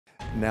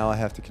Now I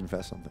have to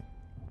confess something.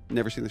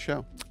 Never seen the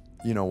show.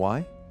 You know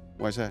why?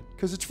 Why is that?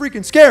 Because it's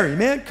freaking scary,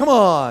 man. Come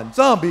on,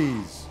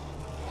 zombies.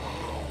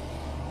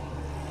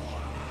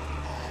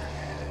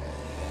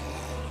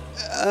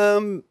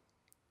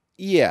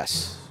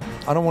 Yes.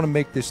 I don't want to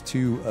make this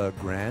too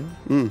grand,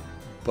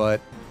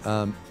 but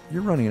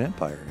you're running an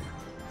empire here.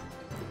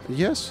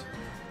 Yes.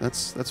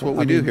 That's what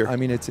we do here. I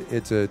mean,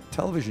 it's a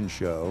television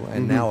show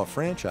and now a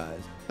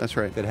franchise. That's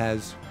right. That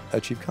has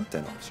a chief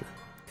content officer.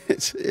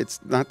 It's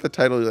not the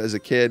title as a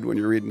kid when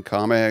you're reading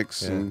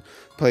comics and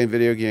playing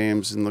video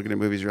games and looking at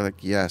movies. You're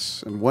like,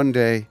 yes, and one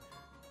day,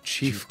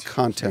 chief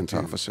content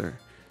officer.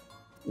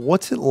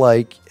 What's it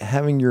like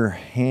having your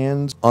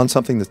hands on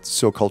something that's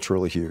so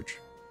culturally huge?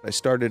 I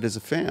started as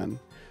a fan,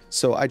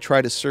 so I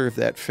try to serve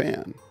that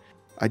fan.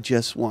 I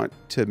just want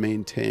to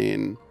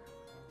maintain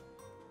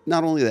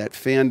not only that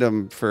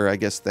fandom for, I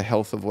guess, the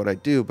health of what I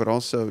do, but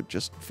also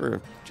just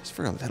for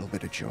a little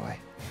bit of joy.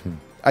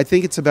 I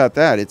think it's about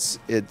that.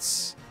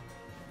 It's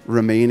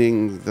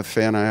remaining the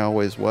fan I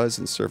always was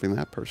and serving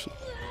that person.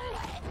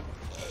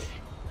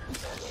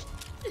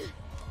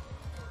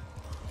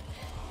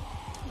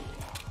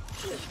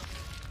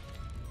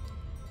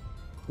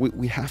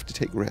 We have to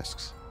take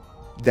risks.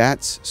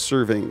 That's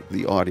serving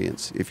the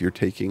audience if you're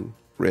taking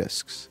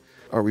risks.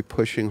 Are we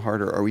pushing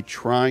harder? Are we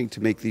trying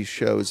to make these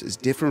shows as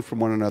different from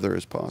one another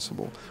as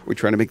possible? Are we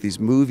trying to make these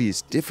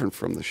movies different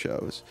from the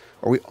shows?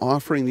 Are we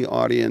offering the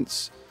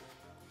audience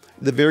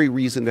the very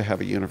reason to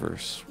have a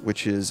universe,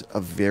 which is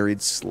a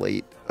varied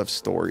slate of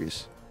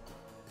stories?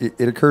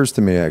 It occurs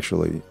to me,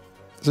 actually,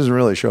 this isn't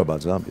really a show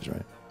about zombies,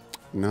 right?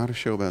 Not a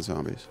show about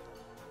zombies.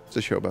 It's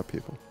a show about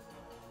people.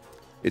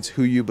 It's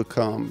who you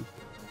become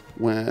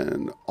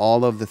when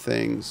all of the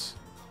things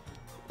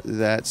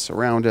that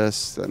surround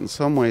us, that in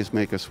some ways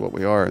make us what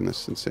we are in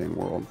this insane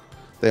world,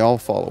 they all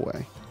fall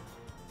away.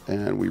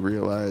 And we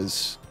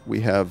realize we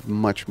have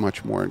much,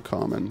 much more in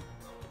common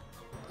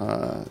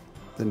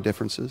than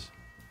differences.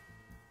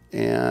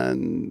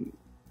 And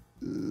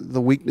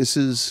the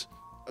weaknesses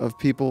of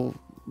people,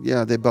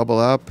 yeah, they bubble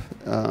up.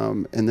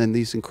 And then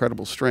these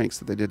incredible strengths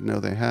that they didn't know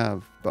they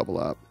have bubble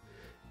up.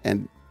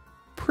 And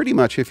pretty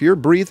much if you're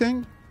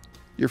breathing,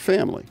 you're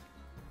family.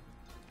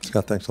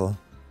 Scott, thanks a lot.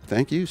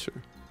 Thank you, sir.